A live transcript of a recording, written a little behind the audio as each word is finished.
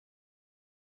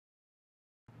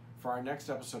For our next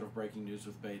episode of Breaking News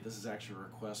with Bait, this is actually a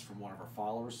request from one of our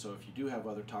followers, so if you do have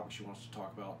other topics you want us to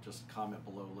talk about, just comment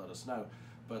below, let us know.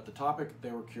 But the topic they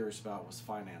were curious about was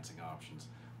financing options.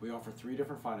 We offer 3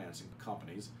 different financing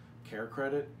companies: Care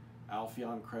Credit,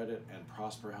 Alpheon Credit, and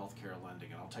Prosper Healthcare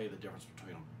Lending, and I'll tell you the difference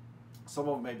between them. Some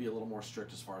of them may be a little more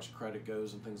strict as far as credit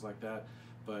goes and things like that,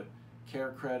 but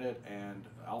Care Credit and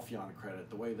Alpheon Credit,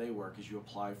 the way they work is you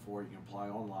apply for it. You can apply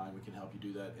online. We can help you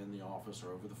do that in the office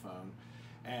or over the phone.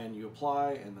 And you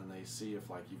apply, and then they see if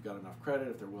you've got enough credit,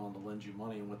 if they're willing to lend you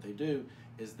money. And what they do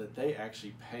is that they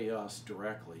actually pay us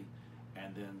directly,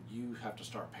 and then you have to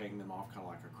start paying them off kind of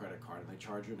like a credit card. And they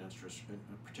charge you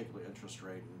a particular interest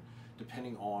rate, and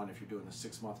depending on if you're doing the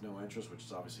 6-month no interest, which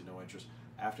is obviously no interest,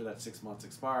 after that 6 months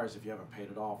expires, if you haven't paid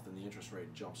it off, then the interest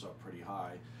rate jumps up pretty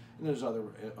high. And there's other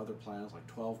plans like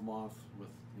 12-month with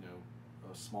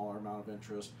a smaller amount of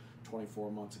interest, 24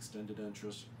 months extended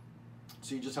interest.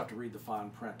 So you just have to read the fine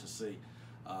print to see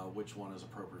which one is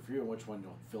appropriate for you and which one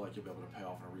you'll feel like you'll be able to pay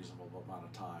off in a reasonable amount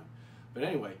of time. But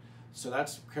anyway, so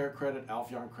that's Care Credit,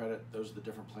 Alpheon Credit. Those are the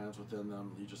different plans within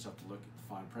them. You just have to look at the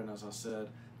fine print, as I said.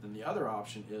 Then the other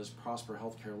option is Prosper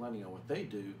Healthcare Lending. And what they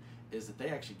do is that they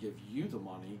actually give you the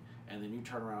money, and then you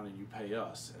turn around and you pay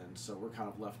us. And so we're kind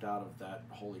of left out of that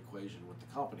whole equation with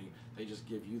the company. They just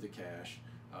give you the cash,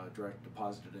 direct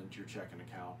deposited into your checking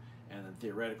account, and then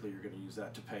theoretically you're going to use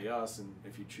that to pay us. And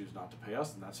if you choose not to pay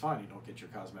us, then that's fine. You don't get your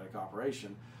cosmetic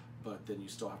operation, but then you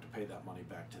still have to pay that money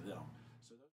back to them.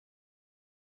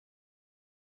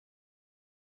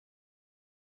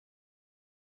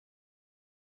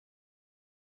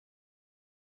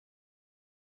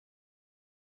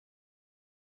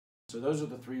 So those are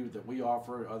the 3 that we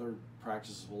offer. Other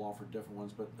practices will offer different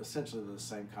ones, but essentially the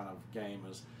same kind of game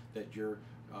is that you're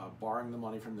borrowing the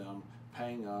money from them,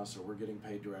 paying us, or we're getting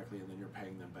paid directly, and then you're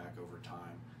paying them back over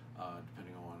time,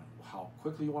 depending on how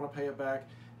quickly you want to pay it back.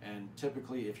 And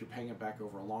typically, if you're paying it back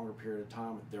over a longer period of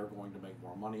time, they're going to make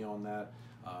more money on that.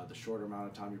 The shorter amount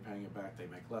of time you're paying it back, they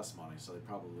make less money. So they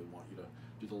probably want you to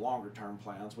do the longer term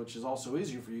plans, which is also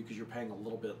easier for you because you're paying a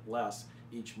little bit less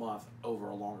each month over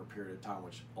a longer period of time,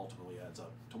 which ultimately adds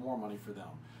up to more money for them.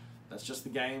 That's just the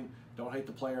game. Don't hate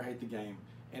the player, hate the game.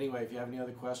 Anyway, if you have any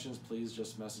other questions, please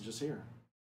just message us here.